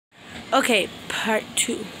Okay, part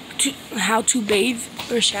 2. How to bathe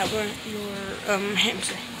or shower your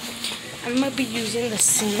hamster. I'm gonna be using the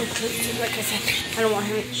same because, like I said, I don't want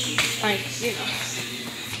him, like,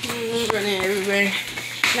 running everywhere.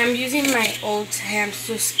 And I'm using my old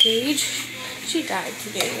hamster's cage. She died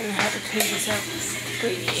today and I had to clean this up.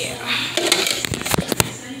 But yeah,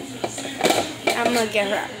 I'm gonna get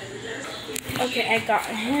her out. Okay, I got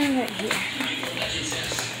him right here.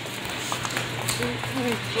 Let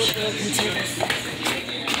me put the containers.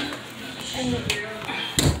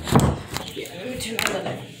 Yeah, let me turn on the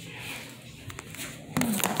light.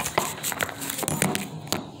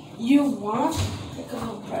 You want like a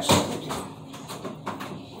whole brush with you.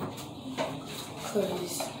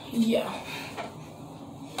 Cause yeah.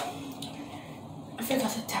 I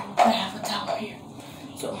forgot the towel, but I have a towel here.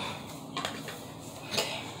 So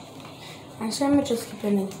okay. Actually I'm gonna just keep it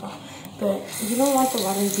in the bowl. But you don't want the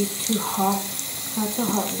water to be too hot. Not too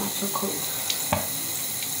hot, not too cold.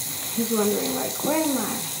 He's wondering like, where am I?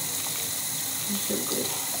 I'm so good.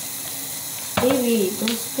 Baby,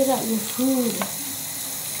 don't spit out your food.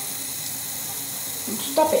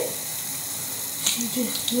 Stop it. She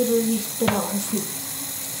just literally spit out her food.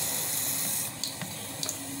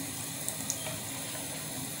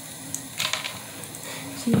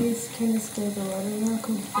 She is kind of scared of the water now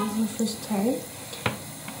because it's her first time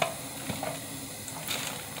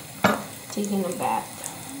taking a bath.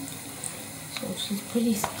 So she's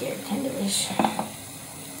pretty scared, kind of ish.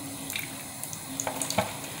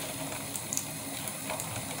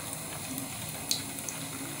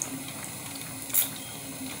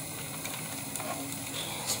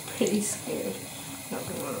 Pretty scared, not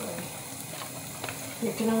gonna lie.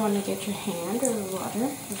 You're gonna want to get your hand or the water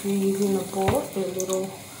if you're using a bowl or a little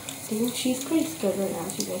thing. She's pretty scared right now,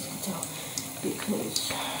 as you guys can tell,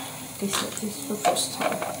 because they said this is the first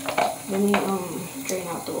time. Let me drain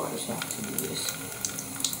out the water so I have to do this.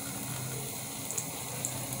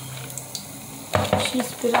 She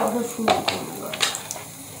spit out her food. Oh my god.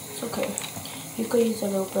 It's okay. You could use a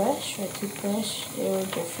little brush or a toothbrush or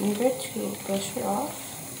your finger to brush it off.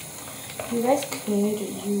 You guys could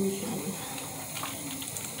use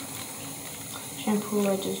shampoo.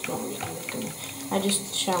 I just don't use anything. I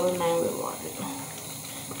just shower mine with water.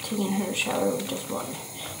 Taking her shower with just water.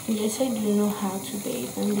 And yes, I do know how to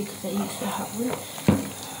bathe them because I used to have one.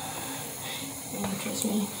 And trust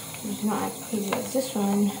me, it's not as crazy as this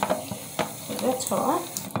one. So that's all.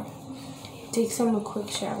 Take some a quick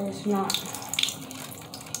shower. It's not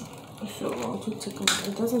so long to take them.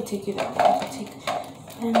 It doesn't take you that long to take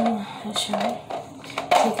a shower.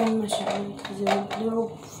 Take them a shower because they're a little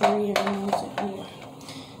furry animals. Yeah.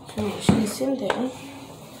 So she's in there.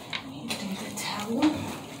 Take the towel.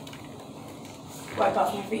 Wipe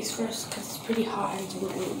off my face first because it's pretty hot and you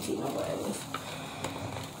know where I live.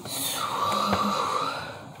 So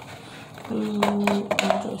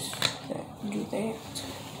I'll just do that.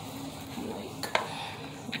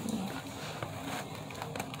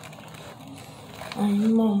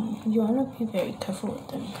 You want to be very careful with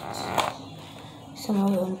them because some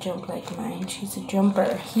of them jump like mine. She's a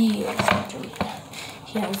jumper. He is a jumper.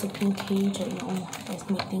 He has a pink cage. I know you guys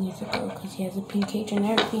may think he's a girl because he has a pink cage and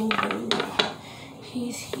everything. But no,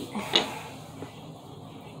 he's here.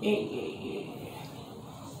 Yeah.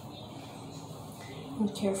 I'm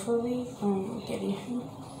carefully getting him.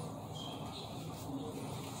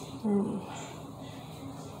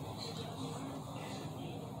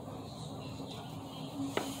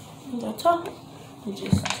 That's all. You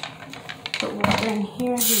just put water in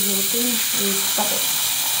here, his little thing, and stop it.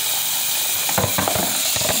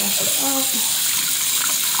 That's it out.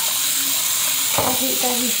 I hate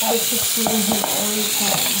that he switches food in here every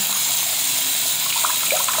time.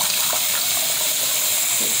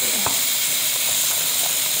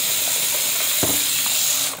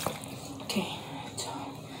 Okay, so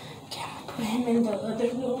I'm gonna put him in the other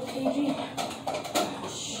little cagey.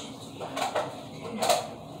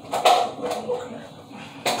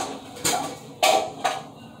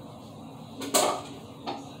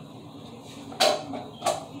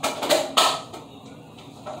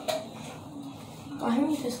 I'll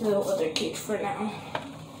have this little other cage for now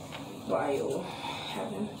while you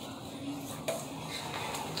have him.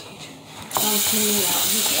 Cage. I'm cleaning out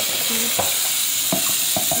his other cage.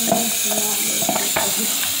 And then cleaning out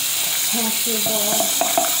his hamster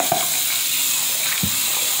ball.